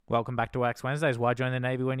Welcome back to Wax Wednesdays. Why join the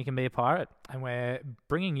Navy when you can be a pirate? And we're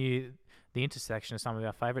bringing you the intersection of some of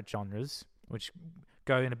our favourite genres, which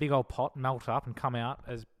go in a big old pot, melt up, and come out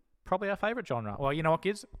as probably our favourite genre. Well, you know what,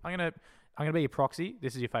 kids? I'm gonna be your proxy.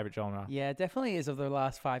 This is your favourite genre. Yeah, it definitely is of the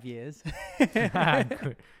last 5 years.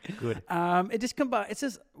 Good. It just it's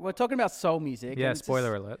just we're talking about soul music. Yeah,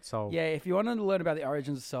 spoiler alert. Soul. Yeah, if you want to learn about the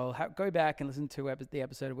origins of soul, go back and listen to the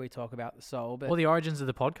episode where we talk about the soul. But the origins of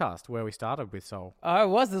the podcast where we started with soul. Oh, it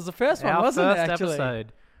was. This was the first one, wasn't it? Our first actually?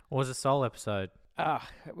 episode was a soul episode.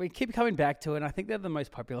 We keep coming back to it, and I think they're the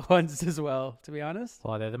most popular ones as well, to be honest.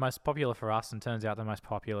 Well, they're the most popular for us, and turns out the most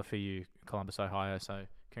popular for you, Columbus, Ohio. So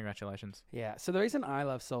congratulations. Yeah. So the reason I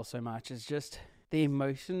love soul so much is just the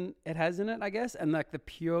emotion it has in it, I guess, and like the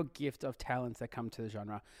pure gift of talents that come to the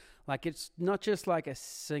genre. Like, it's not just like a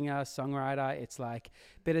singer, songwriter. It's like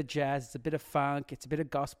a bit of jazz, it's a bit of funk, it's a bit of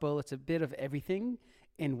gospel, it's a bit of everything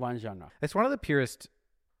in one genre. It's one of the purest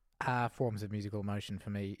forms of musical emotion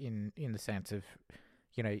for me in the sense of,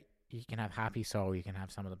 you know, you can have happy soul, you can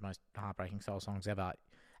have some of the most heartbreaking soul songs ever.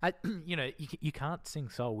 You can't sing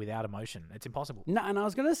soul without emotion. It's impossible. No, and I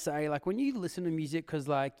was going to say, like, when you listen to music because,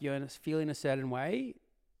 like, you're feeling a certain way,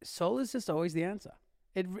 soul is just always the answer.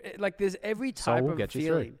 It like, there's every type of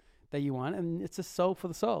feeling that you want, and it's a soul for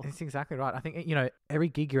the soul. That's exactly right. I think, you know, every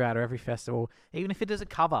gig you're at or every festival, even if it is a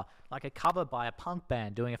cover, like a cover by a punk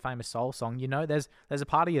band doing a famous soul song, you know, there's a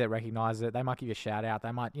part of you that recognizes it. They might give you a shout out.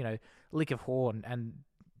 They might, you know, lick a horn, and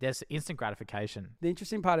there's instant gratification. The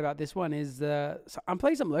interesting part about this one is so I'm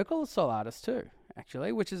playing some local soul artists too,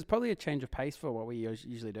 actually, which is probably a change of pace for what we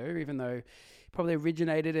usually do, even though it probably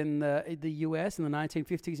originated in the US in the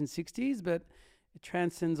 1950s and 60s, but it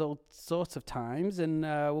transcends all sorts of times. And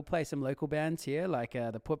we'll play some local bands here, like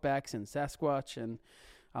the Putbacks and Saskwatch, and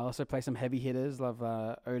I'll also play some heavy hitters, love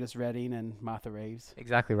Otis Redding and Martha Reeves.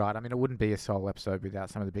 Exactly right. I mean, it wouldn't be a soul episode without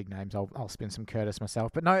some of the big names. I'll spin some Curtis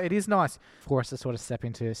myself. But no, it is nice for us to sort of step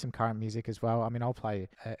into some current music as well. I mean, I'll play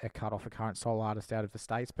a cut off a current soul artist out of the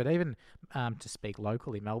States. But even to speak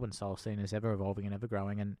locally, Melbourne soul scene is ever evolving and ever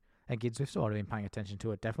growing. And kids, we've sort of been paying attention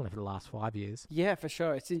to it definitely for the last 5 years. Yeah, for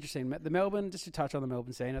sure. It's interesting. The Melbourne, just to touch on the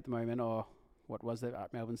Melbourne scene at the moment, or what was the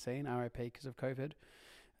Melbourne scene, RIP because of COVID.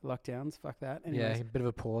 Lockdowns, fuck that. Anyways. Yeah, a bit of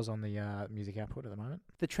a pause on the music output at the moment.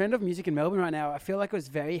 The trend of music in Melbourne right now, I feel like it was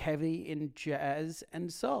very heavy in jazz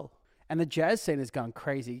and soul. And the jazz scene has gone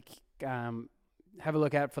crazy. Have a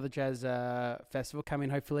look out for the jazz festival coming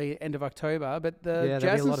hopefully end of October. But the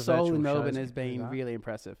jazz and soul in Melbourne has been really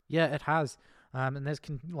impressive. Yeah, it has. And there's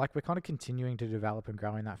we're kind of continuing to develop and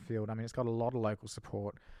grow in that field. I mean, it's got a lot of local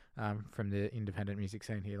support from the independent music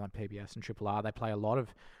scene here, like PBS and Triple R. They play a lot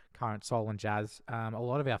of current soul and jazz. A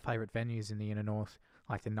lot of our favourite venues in the inner north,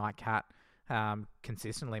 like the Night Cat,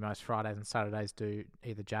 consistently most Fridays and Saturdays do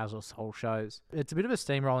either jazz or soul shows. It's a bit of a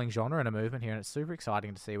steamrolling genre and a movement here, and it's super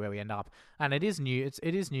exciting to see where we end up. And it is new.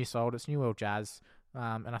 It is new soul. It's new world jazz.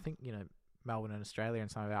 And I think, you know, Melbourne and Australia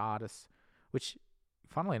and some of our artists, which,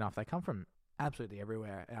 funnily enough, they come from absolutely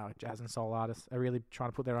everywhere. Our jazz and soul artists are really trying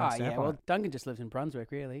to put their own stamp on it. Duncan just lives in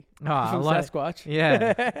Brunswick, really. From Sasquatch.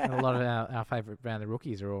 Yeah. And a lot of our favourite band, the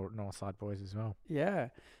Rookies, are all Northside boys as well. Yeah.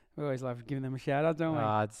 We always love giving them a shout out, don't we?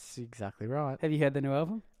 That's exactly right. Have you heard the new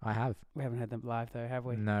album? I have. We haven't heard them live though, have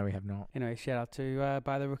we? No, we have not. Anyway, shout out to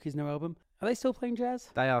By the Rookies' new album. Are they still playing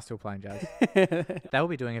jazz? They are still playing jazz. They'll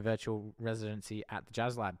be doing a virtual residency at the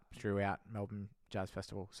Jazz Lab throughout Melbourne Jazz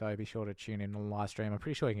Festival. So be sure to tune in on the live stream. I'm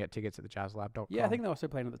pretty sure you can get tickets at thejazzlab.com. Yeah, I think they're also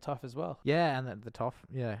playing at the Toff as well. Yeah, and at the Toff,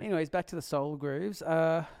 yeah. Anyways, back to the soul grooves.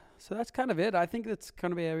 So that's kind of it. I think that's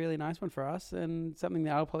going to be a really nice one for us and something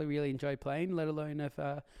that I'll probably really enjoy playing, let alone if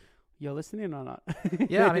you're listening or not.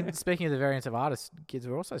 Yeah, I mean, speaking of the variants of artists, kids,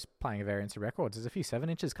 we're also playing a variance of records. There's a few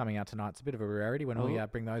 7-inches coming out tonight. It's a bit of a rarity when we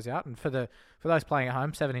bring those out. And for those playing at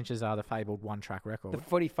home, 7-inches are the fabled one-track record. The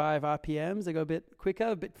 45 RPMs, they go a bit quicker,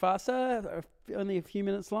 a bit faster, only a few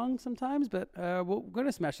minutes long sometimes, but we're going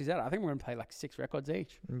to smash these out. I think we're going to play like 6 records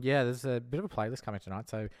each. Yeah, there's a bit of a playlist coming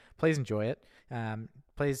tonight, so please enjoy it.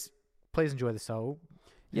 Please enjoy the soul.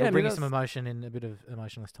 It'll bring you some emotion in a bit of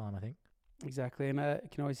emotionless time, I think. Exactly, and you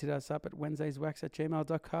can always hit us up at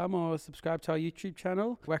wednesdayswax@gmail.com or subscribe to our YouTube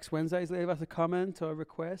channel, Wax Wednesdays. Leave us a comment or a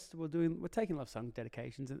request. We're taking love song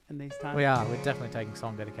dedications in these times. We are. We're definitely taking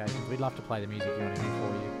song dedications. We'd love to play the music you want to hear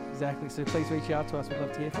for you. Exactly, so please reach out to us. We'd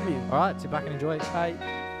love to hear from you. All right, sit back and enjoy. Bye.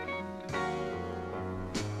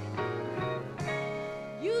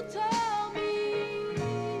 You told me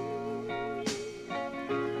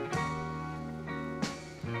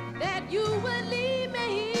that you would leave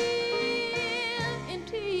me in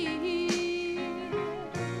tears.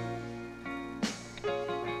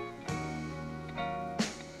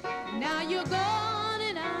 Now you're gone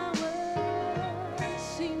and I'm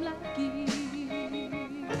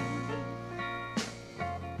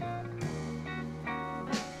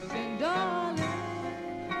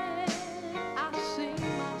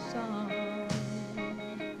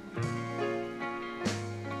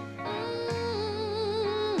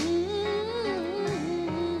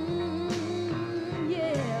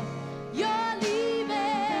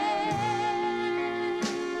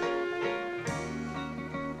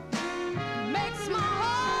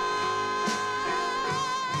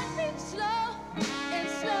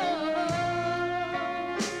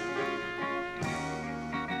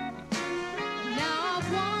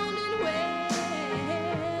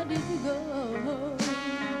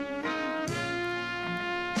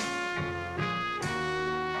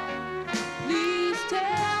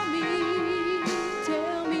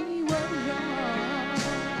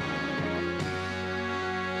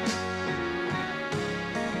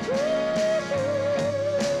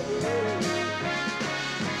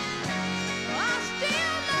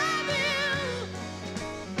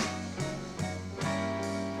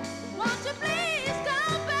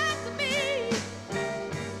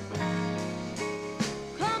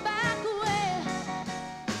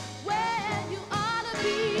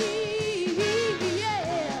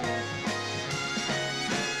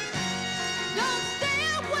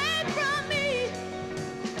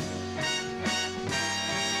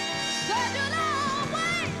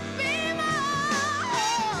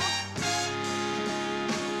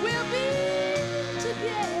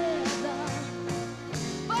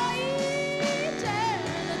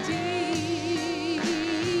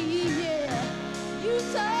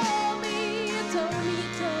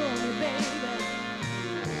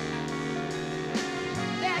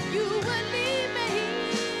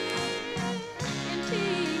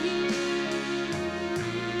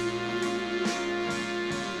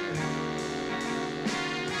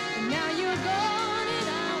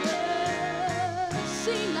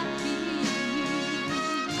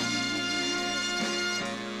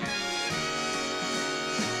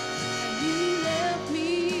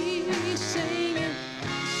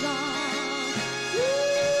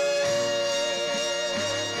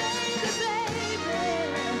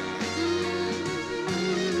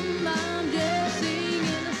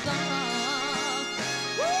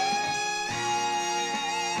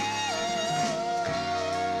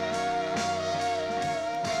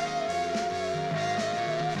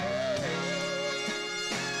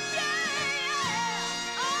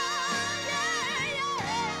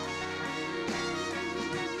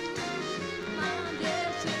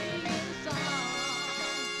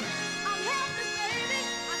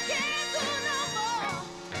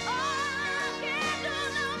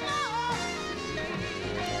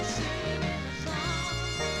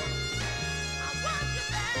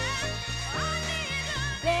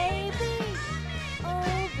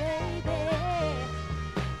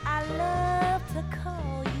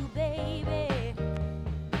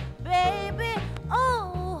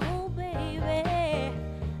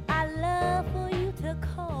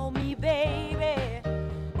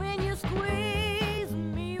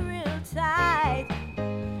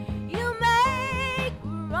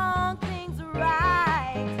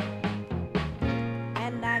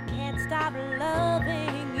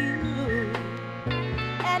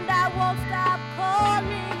won't stop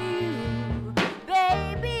calling you,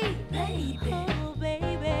 baby, baby, oh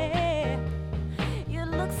baby. You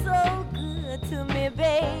look so good to me,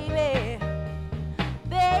 baby,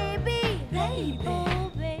 baby, baby,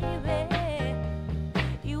 oh baby.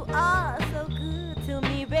 You are so good to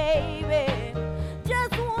me, baby.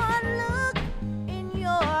 Just one look in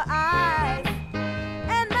your eyes,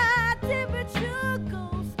 and my temperature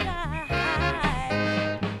goes sky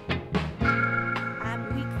high. I'm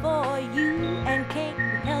weak for you and can't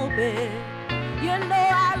help it. You know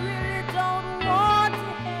I really don't want to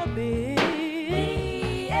help it.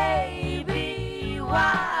 B-A-B-Y,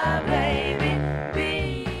 baby.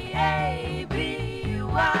 B-A-B-Y,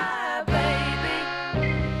 baby.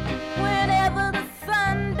 Whenever the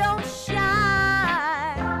sun don't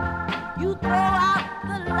shine, you throw out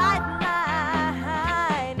the lifeline.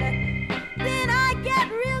 Then I get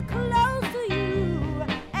real close to you,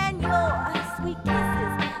 and your sweet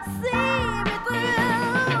kisses see me through.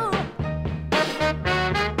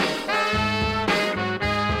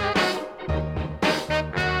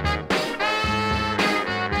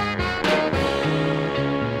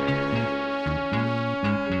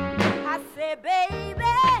 I say, baby,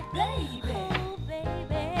 baby, oh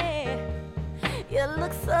baby, you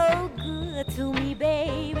look so good to me,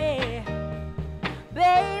 baby,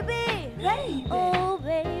 baby, baby, oh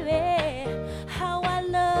baby, how I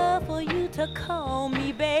love for you to call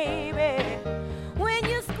me baby. When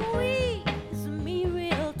you squeeze me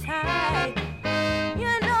real tight,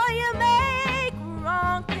 you know you make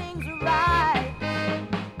wrong things right,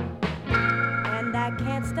 and I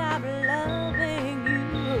can't stop loving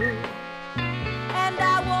you, and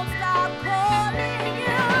I won't stop calling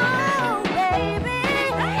you, baby,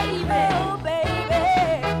 baby, oh baby.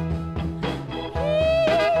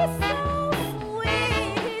 He's so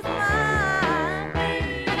sweet, he's mine,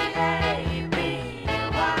 B-A-B-Y,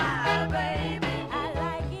 baby. I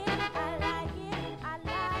like it, I like it, I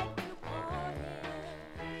like to call him.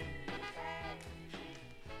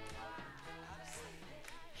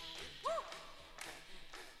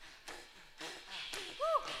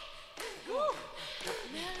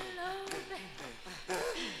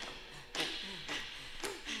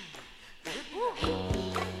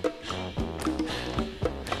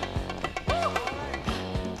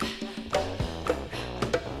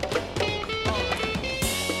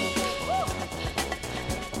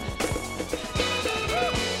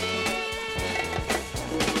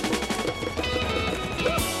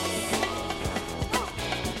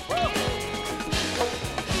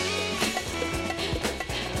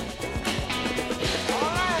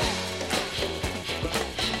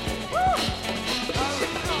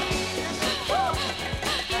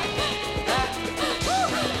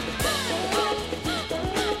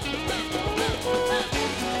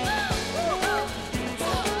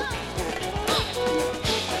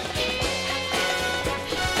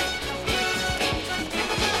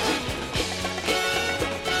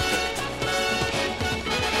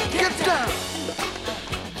 Get down,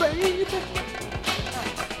 baby,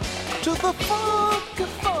 to the funky,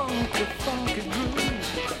 funky, funky groove.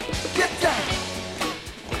 Get down,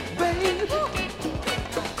 baby,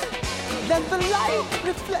 let the light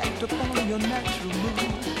reflect upon your natural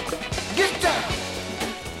mood. Get down,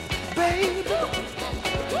 baby,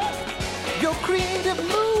 your creative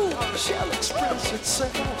mood shall express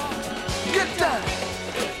itself. Get down,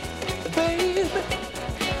 baby.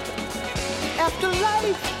 After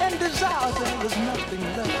life and desire, there is nothing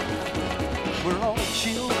left. We're all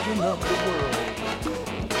children of the world.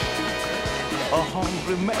 A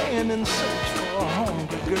hungry man in search for a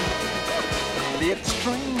hungry girl. The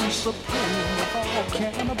extreme supreme of all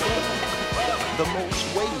cannibals. The most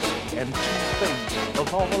wasted and two-faced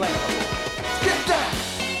of all animals. Get down!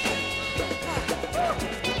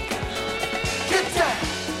 Get down!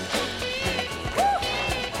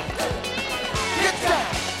 Get down!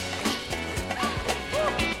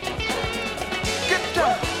 Get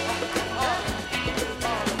down!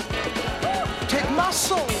 Take my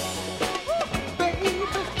soul, baby.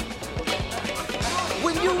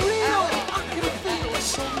 When you real, I can feel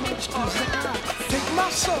so much desire. Take my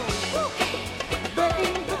soul,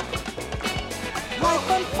 baby. Life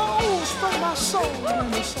unfolds from my soul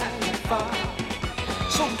when it's on fire.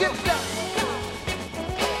 So get down.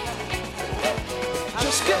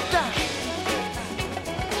 Just get down.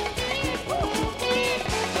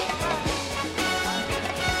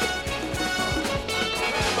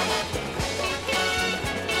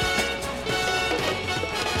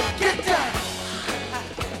 Get down,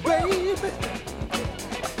 baby.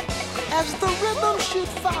 As the rhythm should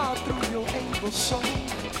fire through your able soul.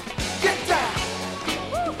 Get down,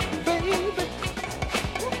 baby.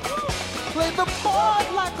 Play the part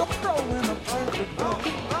like a pro in a perfect ball.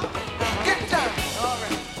 Get down,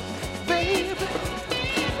 baby,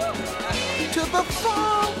 to the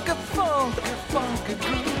funky, funky, funky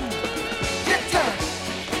groove. Get down,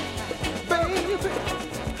 baby,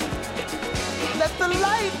 let the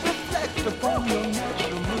light reflect upon your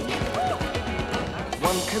natural mood.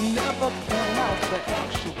 One can never point out the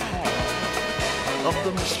actual cause of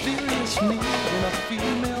the mysterious need in a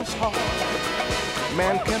female's heart.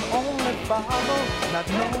 Man can only follow, not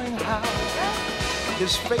knowing how.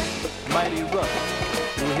 His fate might erupt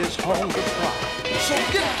through his hunger cry. So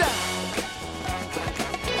get down.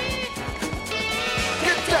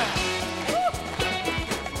 Get down.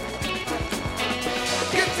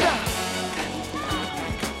 Get down.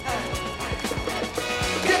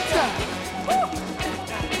 Get down.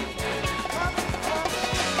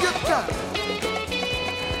 Get down.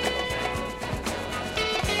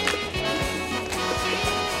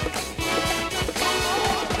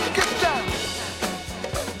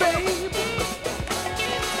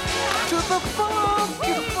 The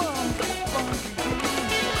funky, funky, funky groove.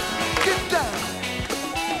 Get down,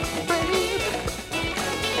 baby.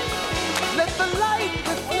 Let the light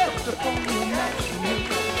reflect upon your natural mood.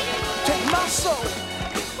 Take my soul,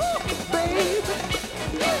 baby.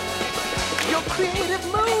 Your creative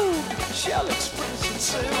mood shall express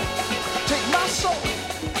itself. Take my soul,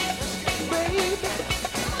 baby.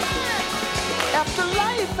 After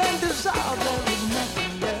life and desire, there is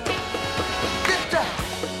nothing left. Get down.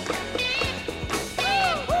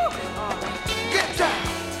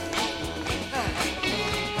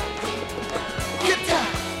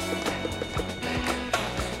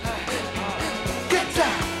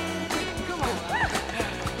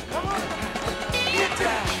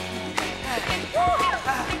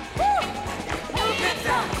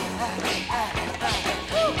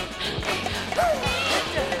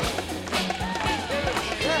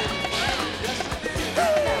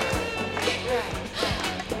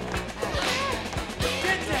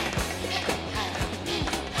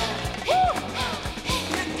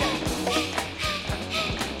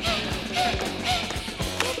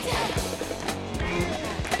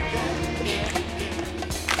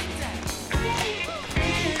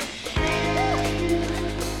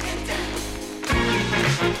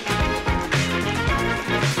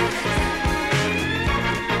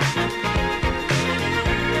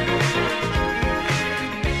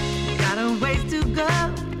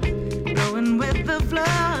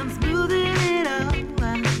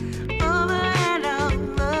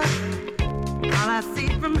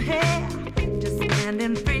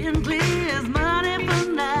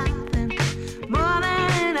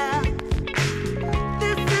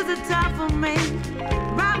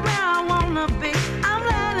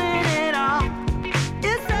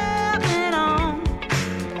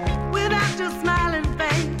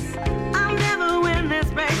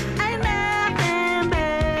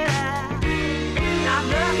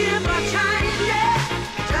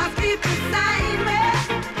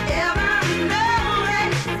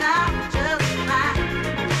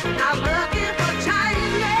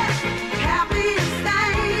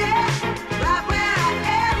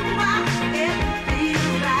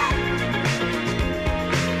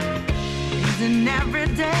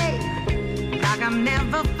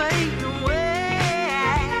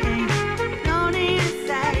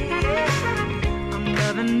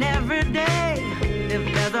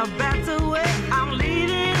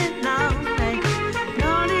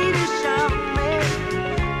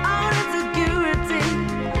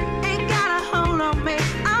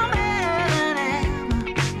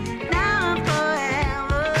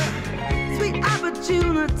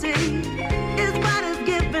 Is what it's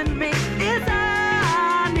given me. It's all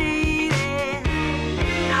I needed.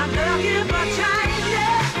 I'm looking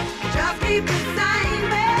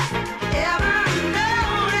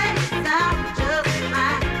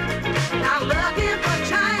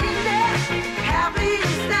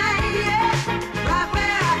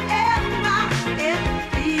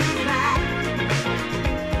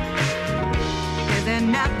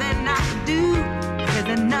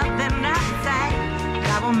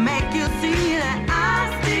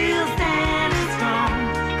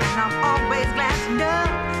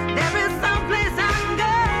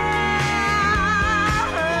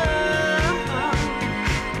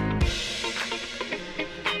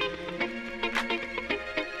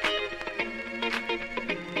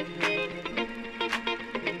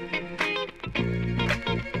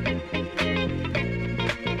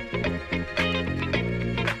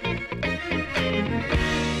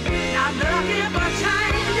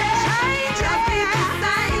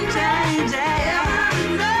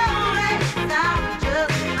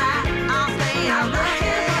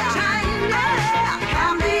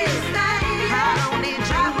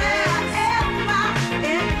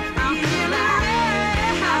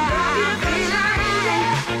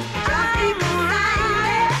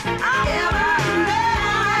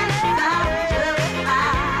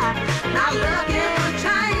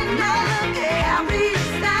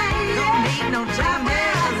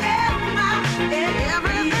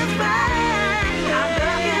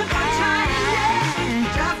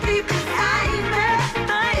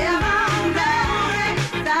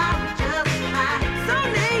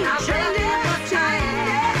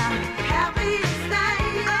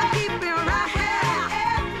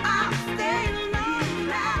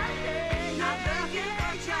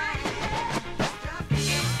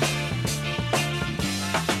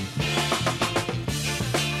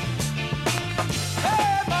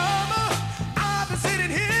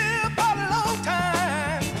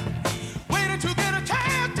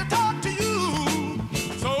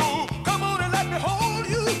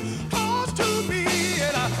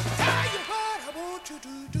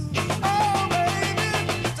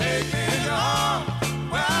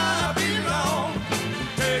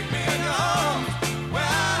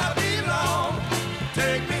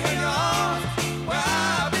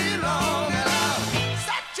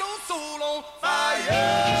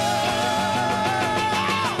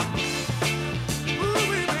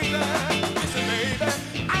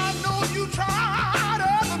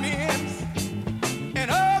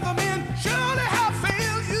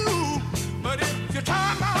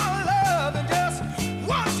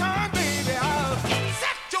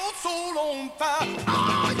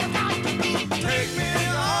Take me in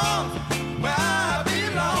your arms where I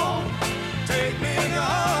belong. Take me in your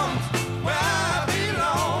arms where I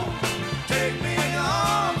belong. Take me in your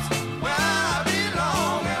arms where I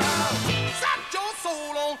belong. And I'll set your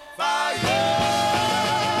soul on fire.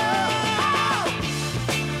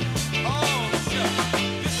 Oh, sure.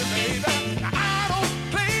 Listen, baby, now I don't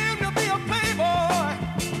claim to be a playboy,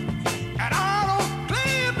 and I don't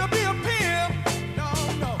claim to be a pimp. No,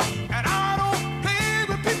 no. And I don't play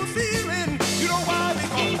with people's feelings. You know why?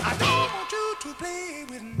 Because I don't want you to play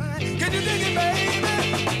with mine. Can you dig it, baby?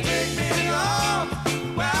 Take me in your arms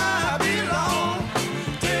where I belong.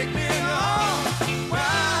 Take me in your arms where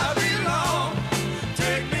I belong.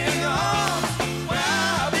 Take me in your arms where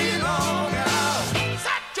I belong. And I'll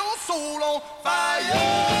set your soul on fire.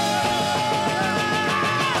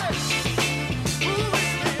 Ooh,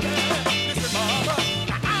 baby, listen, mama,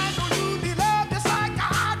 I know you need love just like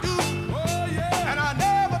I do. Oh, yeah. And I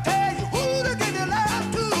never tell you who to give your love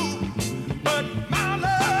to. But my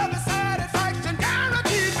love is satisfaction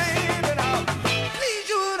guaranteed, baby. And I'll please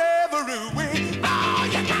you in every way. Oh,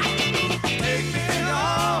 you got to take me in your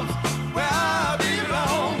arms where I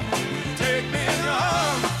belong. Take me in your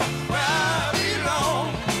arms where I belong.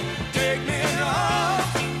 Take me in your arms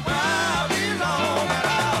where I belong. And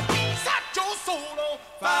I'll set your soul on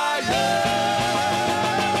fire.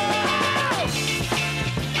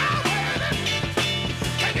 Oh, baby,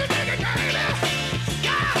 can you dig it, baby?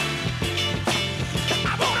 Yeah,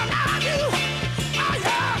 I wanna love you. Oh,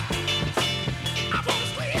 yeah, I wanna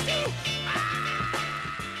squeeze you.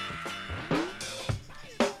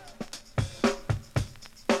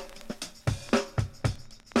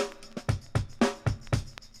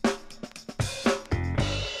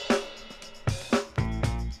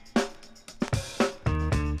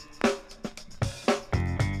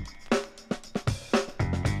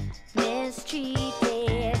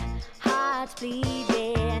 Mistreated, hearts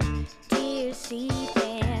bleeding, tears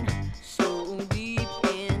seeping so deep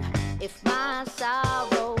in. If my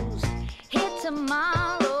sorrows hit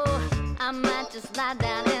tomorrow, I might just lie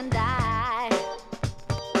down and die.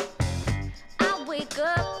 I wake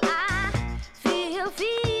up, I feel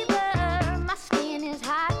fever, my skin is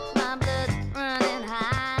hot, my blood's running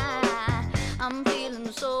high. I'm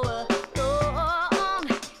feeling so alone,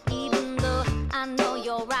 even though I know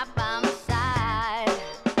you're right by my side.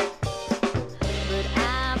 But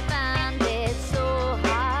I find it so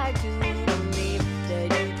hard to believe that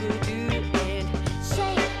you could do and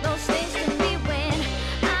say those things to me when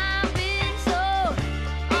I've been so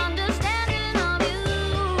understanding of you.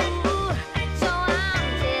 So I'm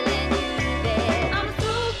telling you that I'm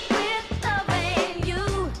through with loving you.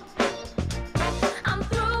 I'm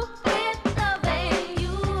through with loving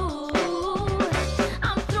you.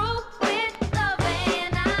 I'm through with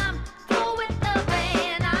loving. I'm through with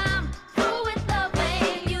loving. I'm through with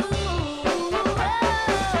loving you. Oh,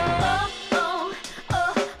 oh, oh,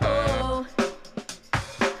 oh.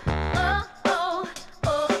 Oh, oh,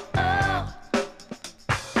 oh, oh.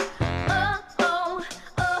 Oh, oh,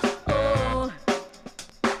 oh, oh.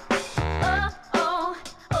 Oh, oh,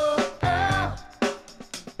 oh, oh.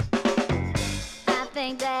 I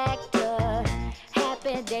think back to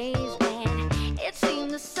happy days when it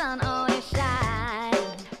seemed the sun always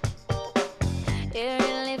shined. It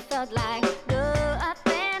really felt like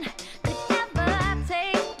nothing could ever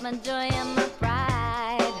take my joy and my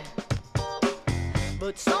pride.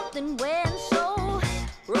 But something went so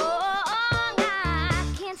wrong, I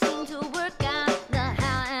can't seem to work out the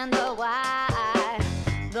how and the why.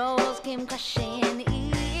 The walls came crashing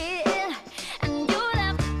in, and you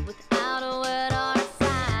left without a word or a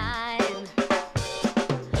sign.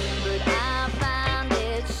 But I found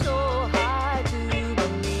it so hard to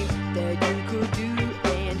believe that you could do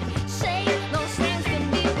and say those things to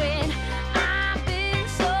me when I've been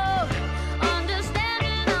so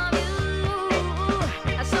understanding of you.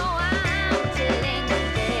 So I'm telling you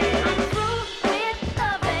that I'm through with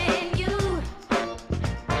loving you.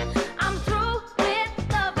 I'm through with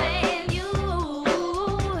loving you.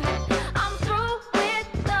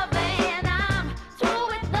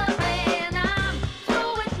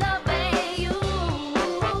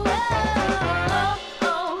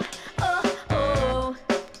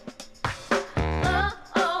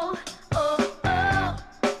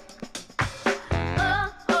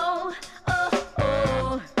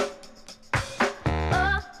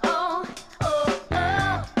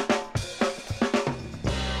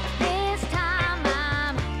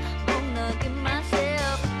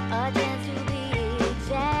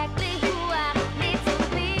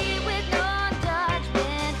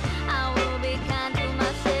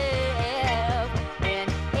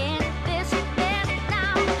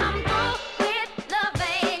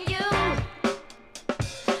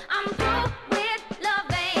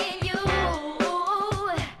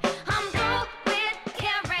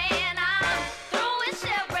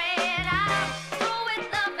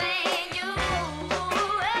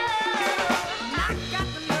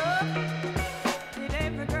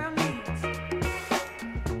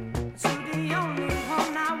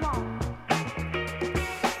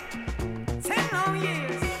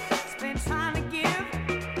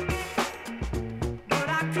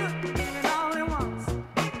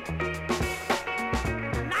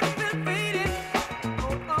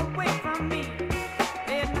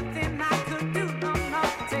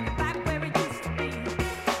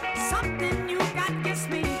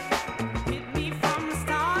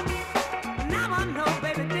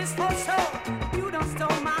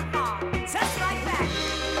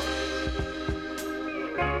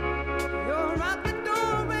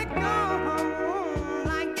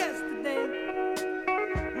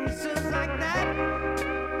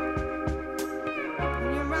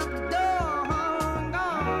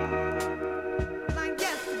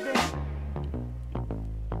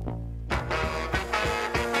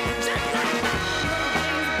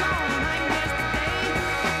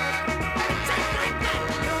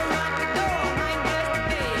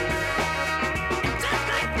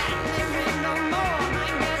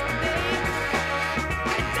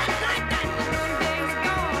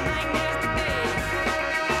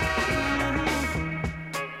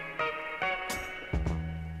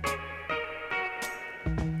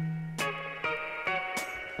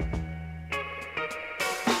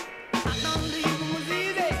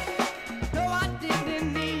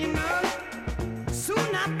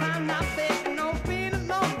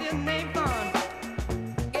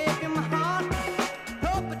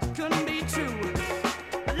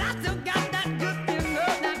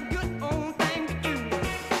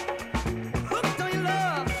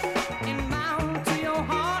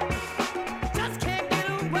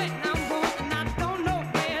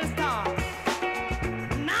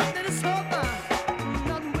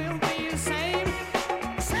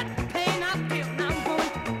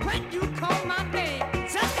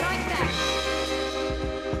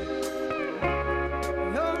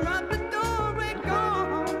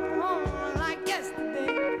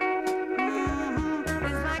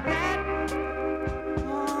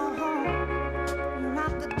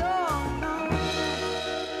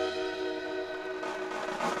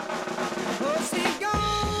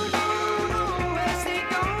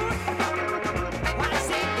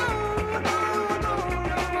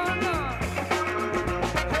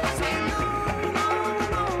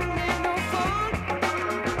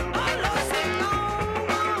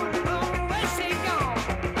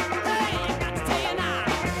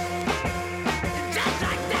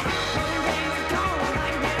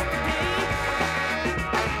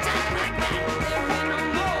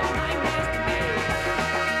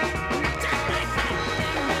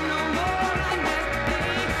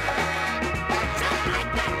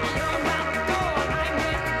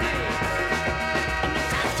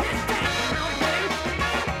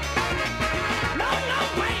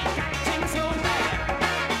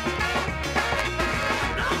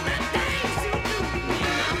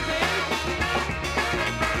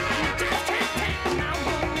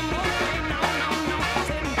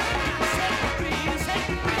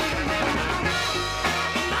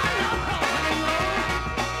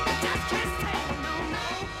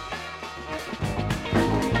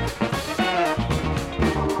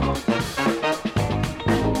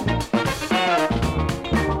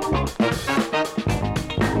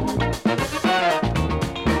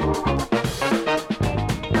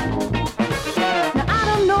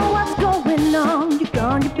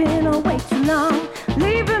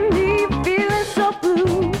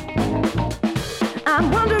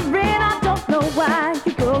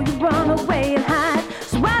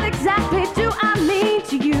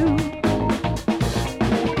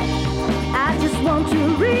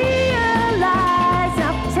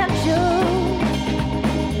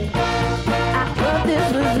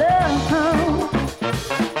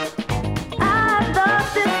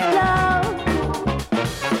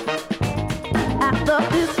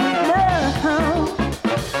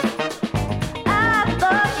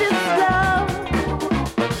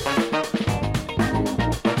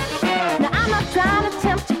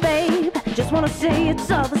 wanna say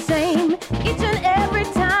it's all the same each and every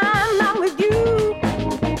time I'm with you.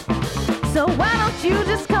 So why don't you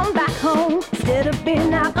just come back home instead of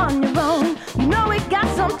being out on your own? You know we got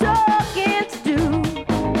some talking to do.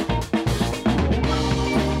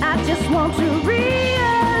 I just want to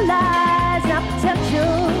realize our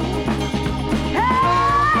potential. Hey,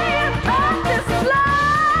 I thought this was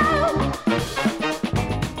love.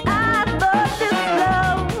 I thought this was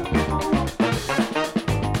love.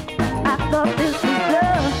 I thought this was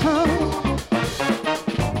love.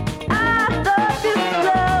 I thought this was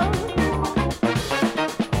love.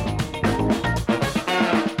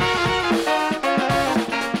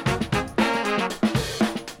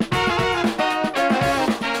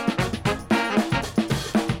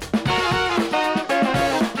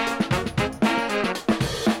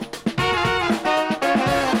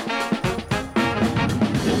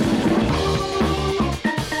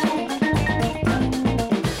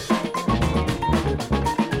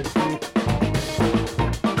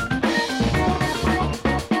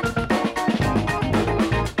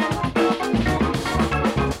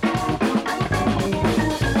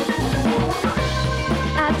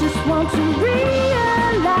 I just want to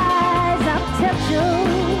realize our potential.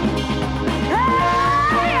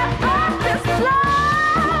 Hey, I thought this was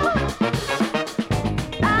love.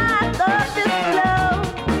 I thought this was love.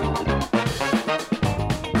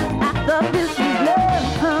 I thought this was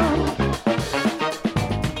love.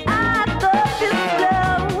 I thought this was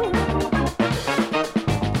love.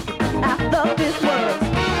 I thought this was.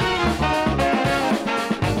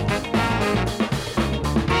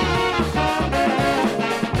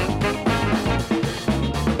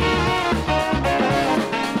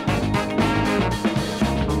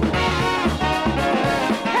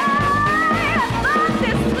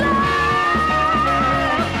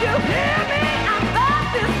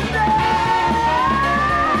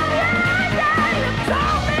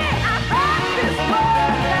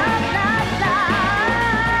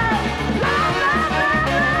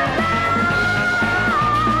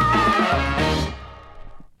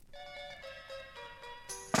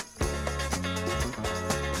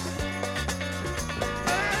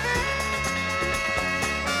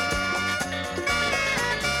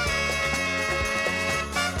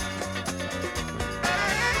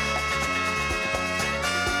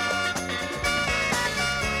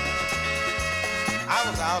 I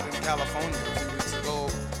was out in California a few weeks ago,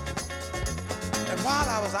 and while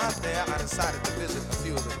I was out there, I decided to visit a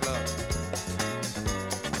few of the clubs.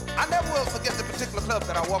 I never will forget the particular club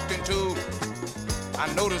that I walked into. I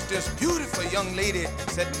noticed this beautiful young lady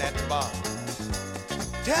sitting at the bar,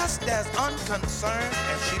 just as unconcerned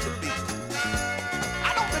as she could be.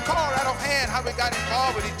 I don't recall right offhand how we got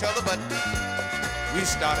involved with each other, but we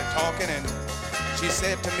started talking, and she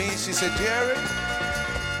said to me, she said, "Jerry,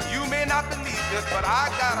 you may not believe this, but I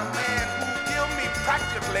got a man who gives me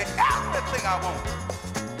practically everything I want."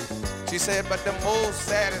 She said, "But the most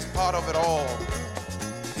saddest part of it all,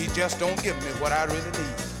 he just don't give me what I really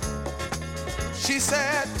need." She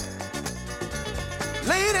said,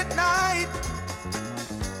 "Late at night,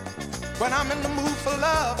 when I'm in the mood for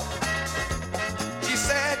love," she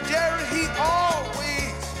said, "Jerry,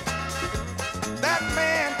 that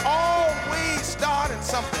man always starting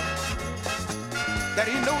something that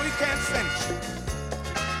he know he can't finish."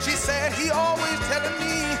 She said, "He always telling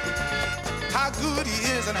me how good he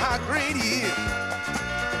is and how great he is."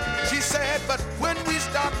 She said, "But when we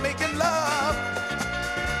start making love,"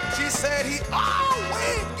 she said, "he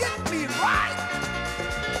always get me right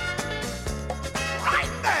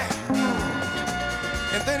there.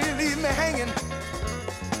 And then he leave me hanging."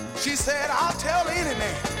 She said, "I'll tell any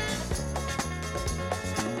man,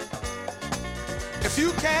 if you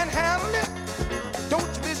can't handle it,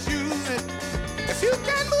 don't misuse it. If you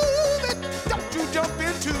can't move it, don't you jump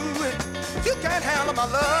into it. If you can't handle my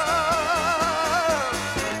love,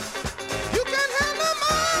 you can't handle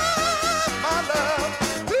my love.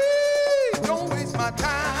 Please don't waste my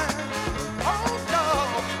time. Oh no,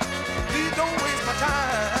 please don't waste my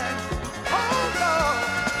time. Oh no."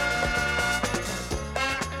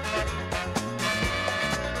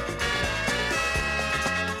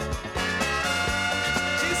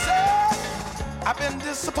 She said, "I've been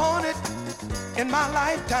disappointed in my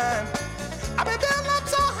lifetime. I've been built up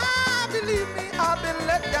so high, believe me, I've been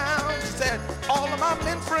let down." She said, "All of my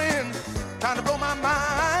men friends trying to blow my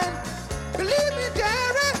mind. Believe me,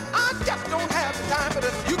 Jerry, I just don't have the time. But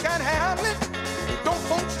if you can't handle it, don't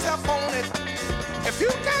force yourself on it. If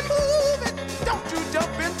you can't move it, don't you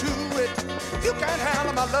jump into it. You can't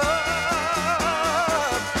handle my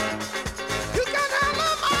love. You can't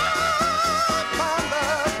handle my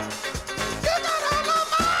love. You can't handle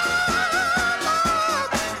my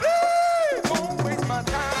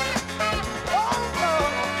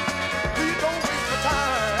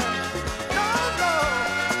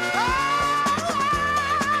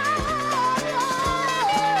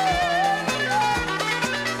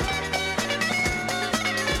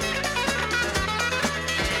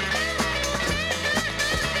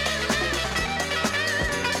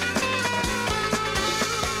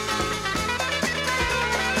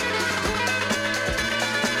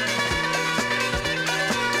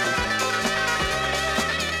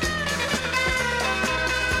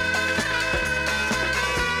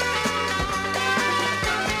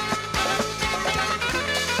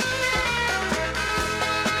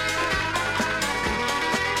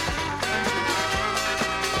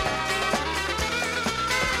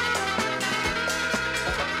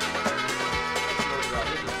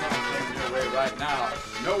right now.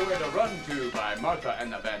 Nowhere to Run To by Martha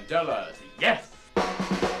and the Vandellas. Yes!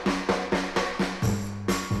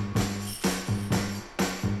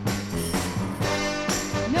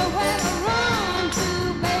 Nowhere to run to,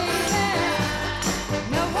 baby.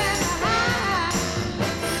 Nowhere to hide.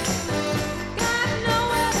 Got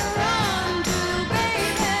nowhere to run to,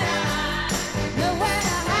 baby. Nowhere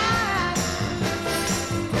to hide.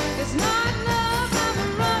 It's not love I'm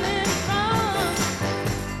running from.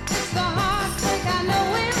 It's the heartbreak I know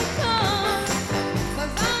will come.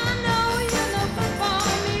 'Cause I know you're looking for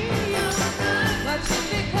me. But you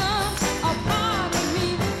become a part of me.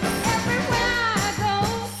 Everywhere I go,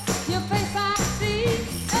 your face I see.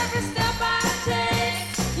 Every step I take,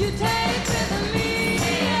 you take with me.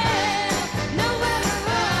 Nowhere to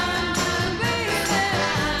run to, baby.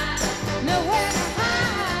 Nowhere to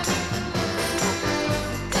hide.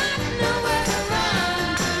 Got nowhere to run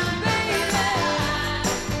to, baby.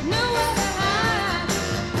 Nowhere to hide.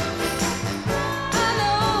 I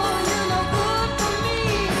know you're no good for me.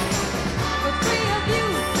 But free of you,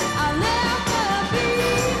 I'll never be.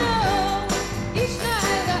 No. Each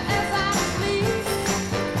night as I sleep,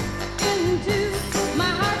 into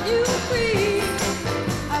my heart you breathe.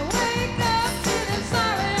 I wake up feeling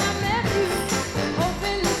sorry I met you,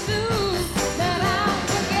 hoping soon that I'll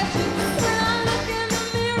forget you. When I look in the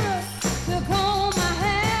mirror to comb my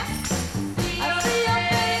hair, I see your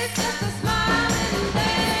face just a smiling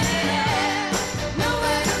there.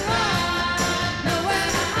 Nowhere to run, nowhere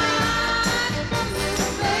to hide from you,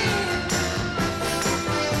 babe.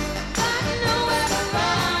 Got nowhere to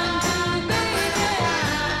run to, baby.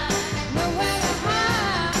 Nowhere to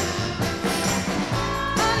hide.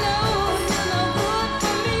 I know you're no good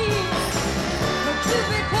for me, but you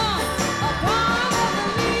become a part of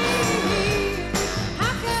me.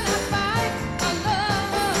 How can I fight a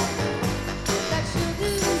love that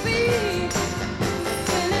shouldn't be?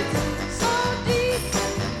 When it's so deep,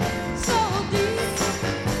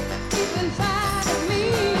 deep inside of me.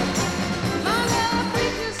 My love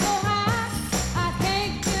reaches so high, I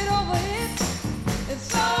can't get over it. It's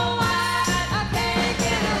so wide, I can't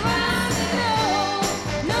get around it. No,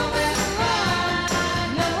 nowhere to run,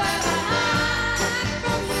 nowhere to hide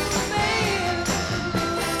from you, babe.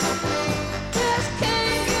 Just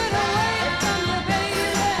can't get away from you, baby.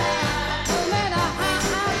 No matter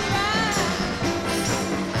how I try.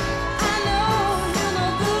 I know you're no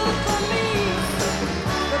good for me,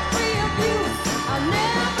 but free of you, I'll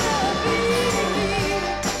never be.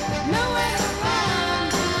 Nowhere to run,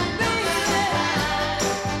 baby.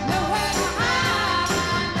 Nowhere to hide.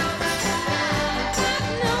 Got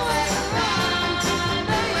nowhere to run,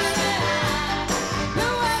 baby.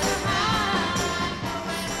 Nowhere to hide.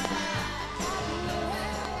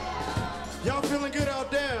 Y'all feeling good out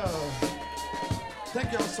there? Thank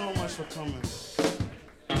y'all so much for coming.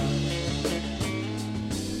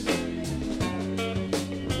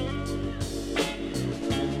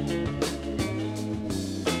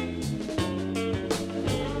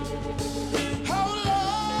 How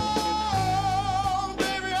long,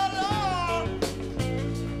 baby, how long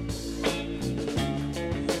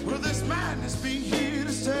will this madness be here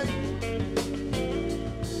to stay?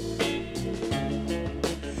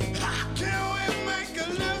 How can we make a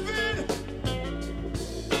living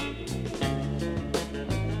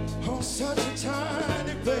on such a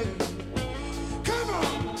tiny place? Come on.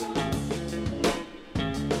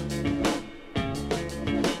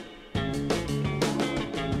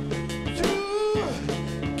 You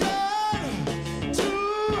got to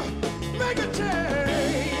make a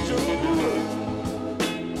change.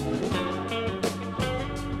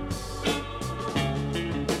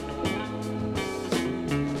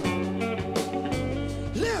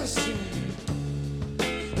 Listen,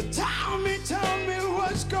 tell me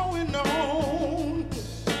what's going on.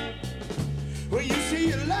 Well, you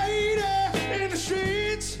see a lady in the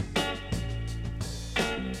streets,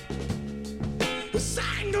 a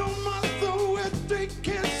single mother with 3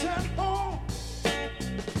 kids at home,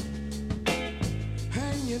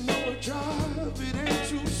 and you know a job, it ain't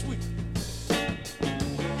too sweet.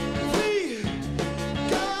 We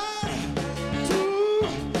got to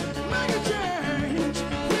make a change.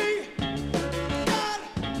 We got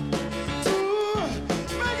to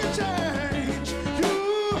make a change. You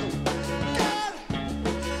got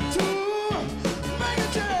to make a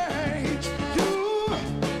change. You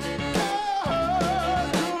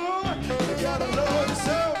gotta love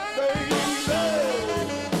yourself, baby.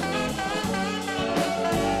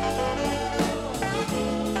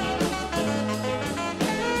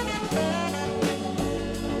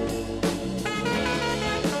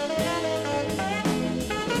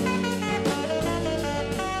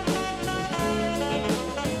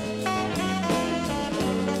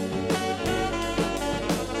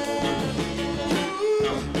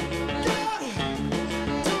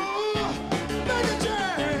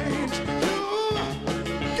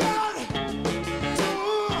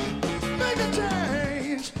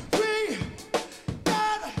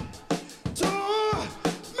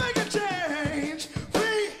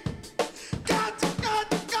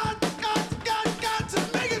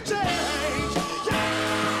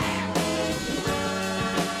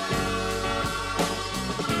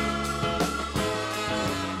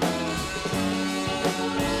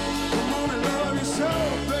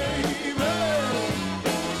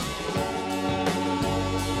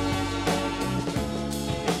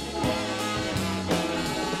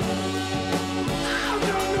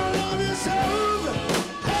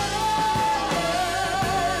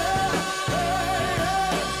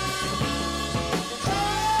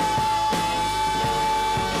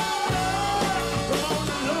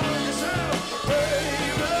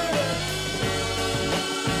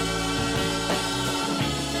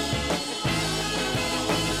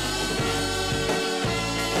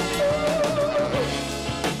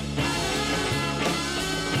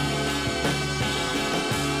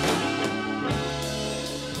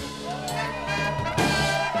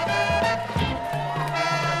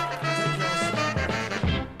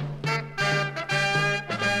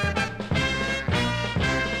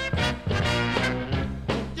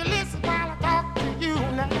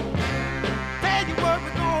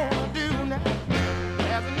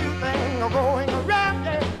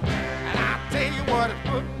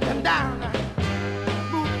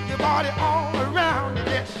 party all around.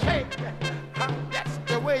 Just shake. That's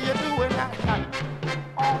the way you do it now.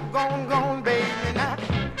 All gone, baby. Now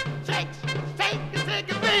shake, shake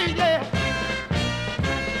it, baby. Yeah.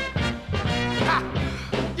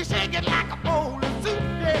 You shake it like a bowl of soup,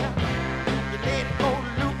 yeah. You let it go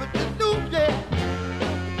loop at the loop, yeah.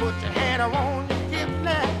 You put your hand around your hip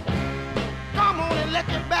now. Come on and let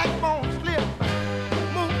your backbone slip.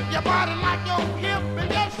 Move your body like your hip and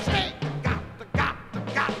just shake.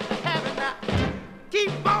 Got to have it now.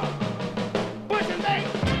 Keep on pushing, baby.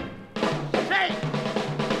 Shake.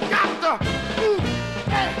 Got to move.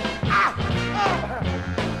 Hey,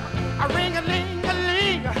 a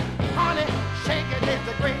ring-a-ling-a-ling, honey. Shaking is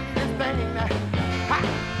the greatest thing.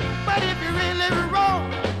 But if you really roll,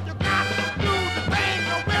 you got to do the thing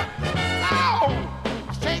with soul.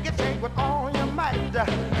 Shake it with all your might.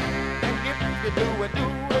 And if you do it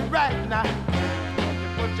right now. You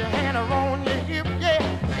put your hand around your hip, yeah.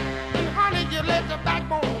 And honey, you let your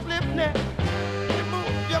backbone slip now. You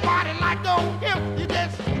move your body like your hip. You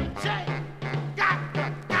just shake. Got to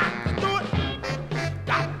do it.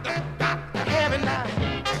 Got to have it now.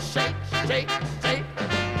 Shake, shake, shake,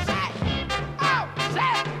 shake. Oh,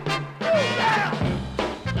 shake. Ooh, yeah.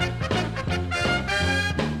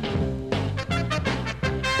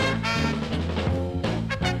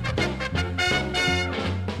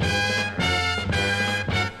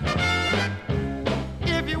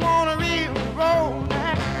 If you want a real roll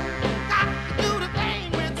now, got to do the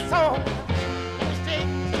thing with soul.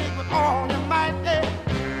 Shake with all your might, yeah.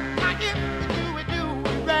 Now if you do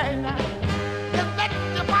it right now. Just let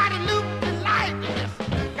your body loop and like this.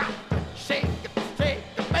 Got to shake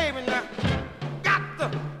it, baby now. Got to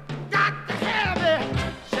have it.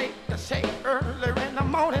 Shake early in the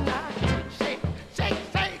morning now.